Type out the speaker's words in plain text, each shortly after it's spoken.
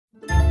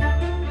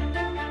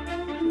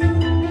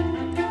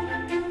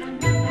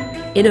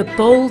in a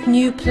bold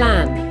new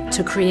plan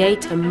to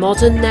create a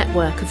modern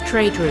network of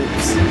trade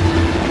routes.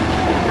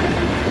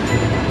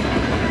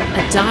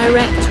 A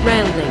direct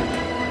rail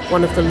link,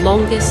 one of the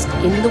longest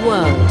in the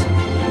world,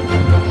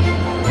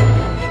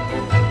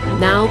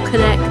 now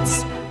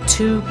connects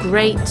two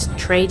great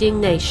trading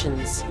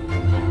nations.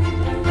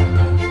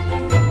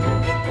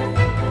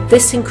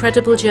 This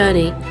incredible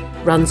journey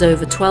runs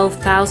over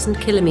 12,000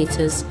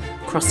 kilometres,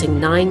 crossing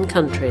 9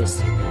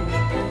 countries.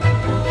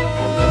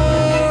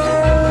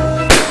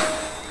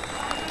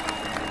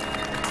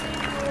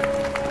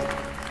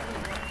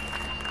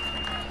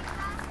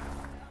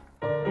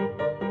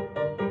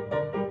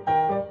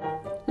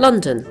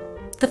 London,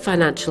 the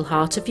financial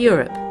heart of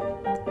Europe.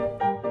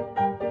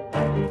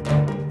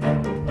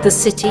 The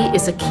city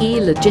is a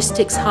key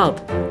logistics hub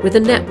with a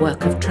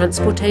network of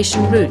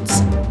transportation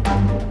routes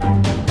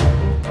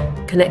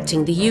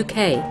connecting the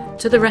UK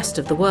to the rest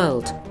of the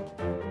world.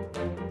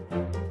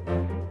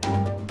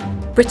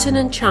 Britain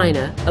and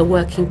China are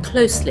working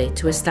closely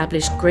to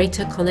establish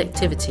greater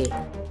connectivity,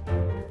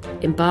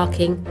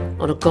 embarking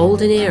on a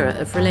golden era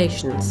of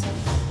relations.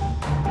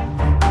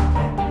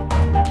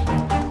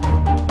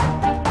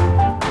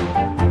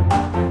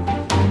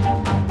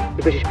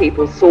 The British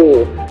people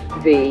saw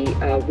the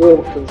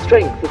warmth and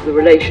strength of the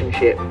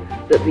relationship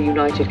that the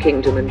United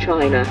Kingdom and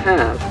China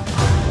have.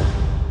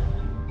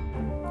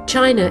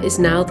 China is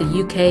now the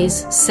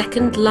UK's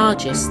second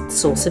largest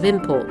source of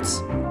imports.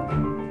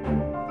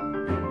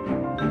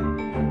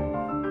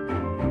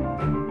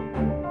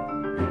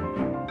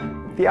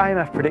 The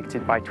IMF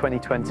predicted by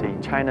 2020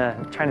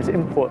 China's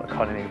import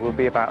economy will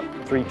be about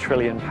 £3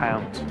 trillion.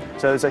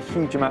 So there's a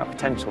huge amount of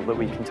potential that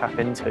we can tap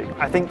into.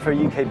 I think for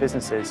UK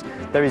businesses,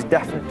 there is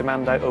definite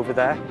demand out over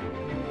there.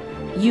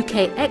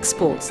 UK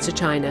exports to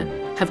China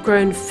have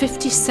grown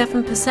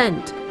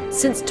 57%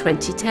 since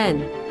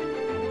 2010.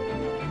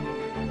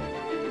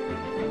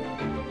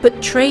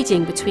 But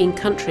trading between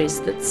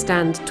countries that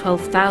stand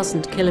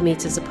 12,000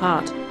 kilometres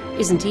apart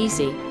isn't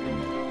easy.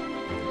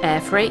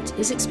 Air freight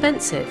is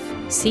expensive,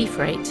 sea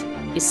freight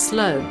is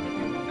slow.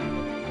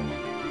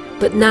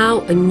 But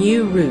now a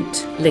new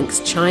route links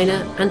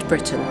China and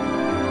Britain.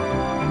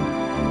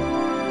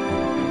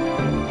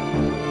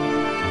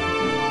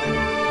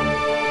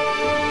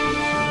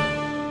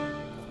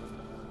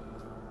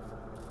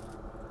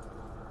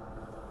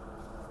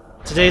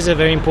 Today is a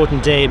very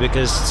important day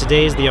because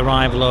today is the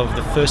arrival of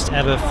the first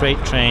ever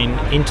freight train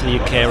into the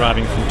UK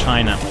arriving from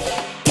China.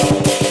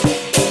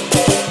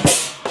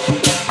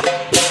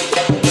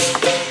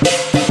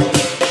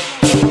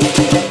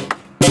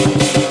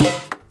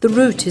 The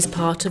route is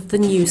part of the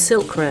new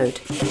Silk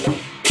Road,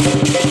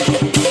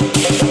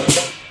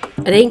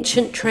 an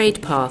ancient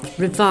trade path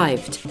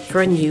revived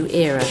for a new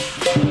era.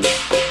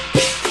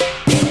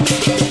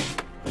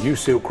 The new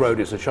Silk Road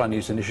is a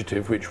Chinese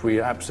initiative which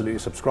we absolutely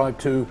subscribe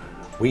to.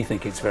 We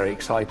think it's very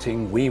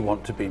exciting. We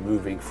want to be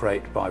moving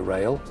freight by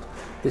rail.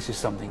 This is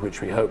something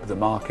which we hope the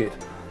market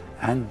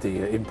and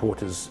the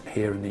importers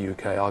here in the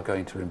UK are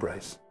going to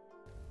embrace.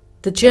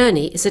 The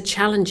journey is a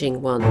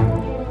challenging one.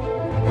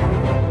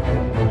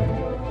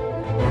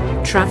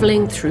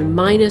 Travelling through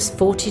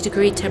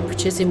 -40-degree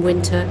temperatures in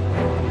winter,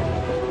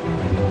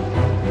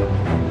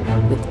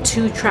 with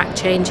 2 track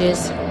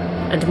changes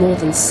and more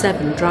than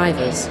 7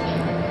 drivers.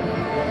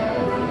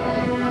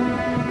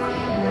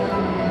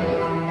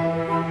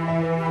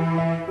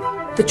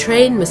 The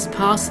train must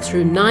pass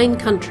through 9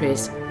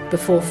 countries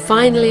before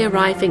finally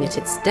arriving at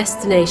its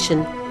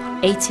destination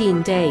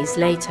 18 days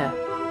later.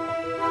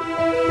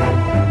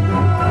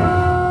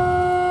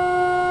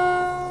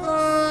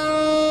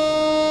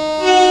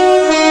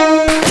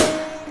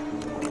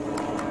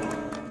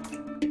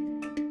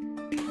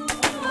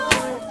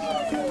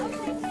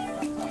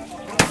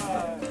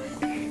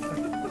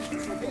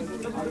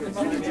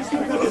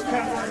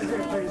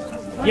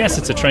 Yes,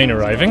 it's a train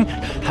arriving.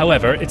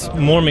 However, it's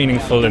more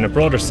meaningful in a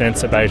broader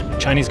sense about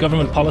Chinese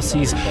government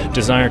policies,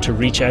 desire to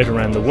reach out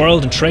around the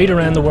world and trade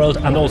around the world,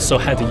 and also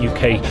how the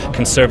UK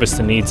can service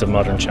the needs of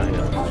modern China.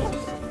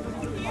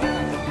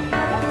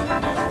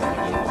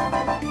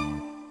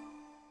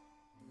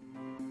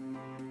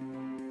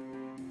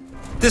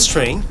 This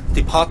train,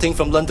 departing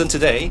from London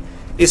today,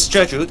 is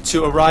scheduled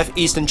to arrive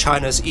eastern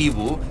China's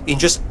Yiwu in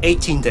just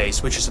 18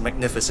 days, which is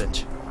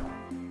magnificent.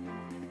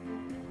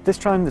 This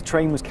time the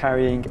train was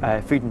carrying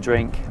food and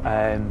drink,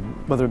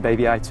 mother and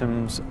baby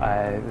items,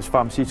 there's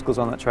pharmaceuticals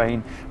on that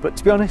train, but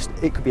to be honest,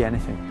 it could be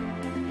anything.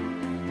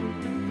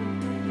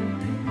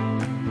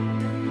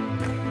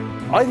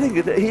 I think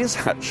it is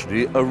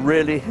actually a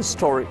really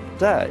historic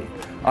day.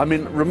 I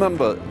mean,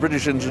 remember,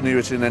 British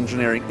ingenuity and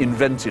engineering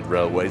invented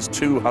railways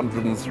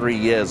 203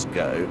 years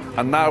ago,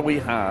 and now we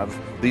have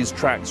these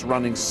tracks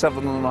running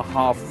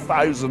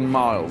 7,500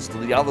 miles to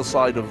the other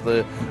side of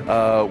the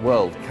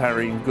world,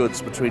 carrying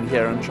goods between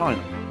here and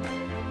China.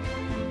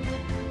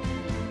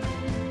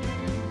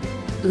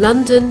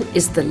 London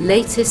is the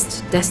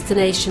latest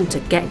destination to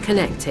get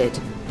connected.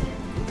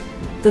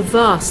 The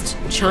vast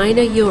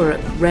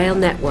China-Europe rail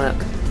network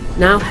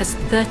now has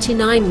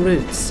 39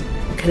 routes,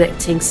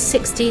 connecting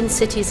 16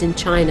 cities in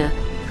China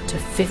to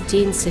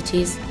 15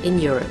 cities in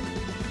Europe.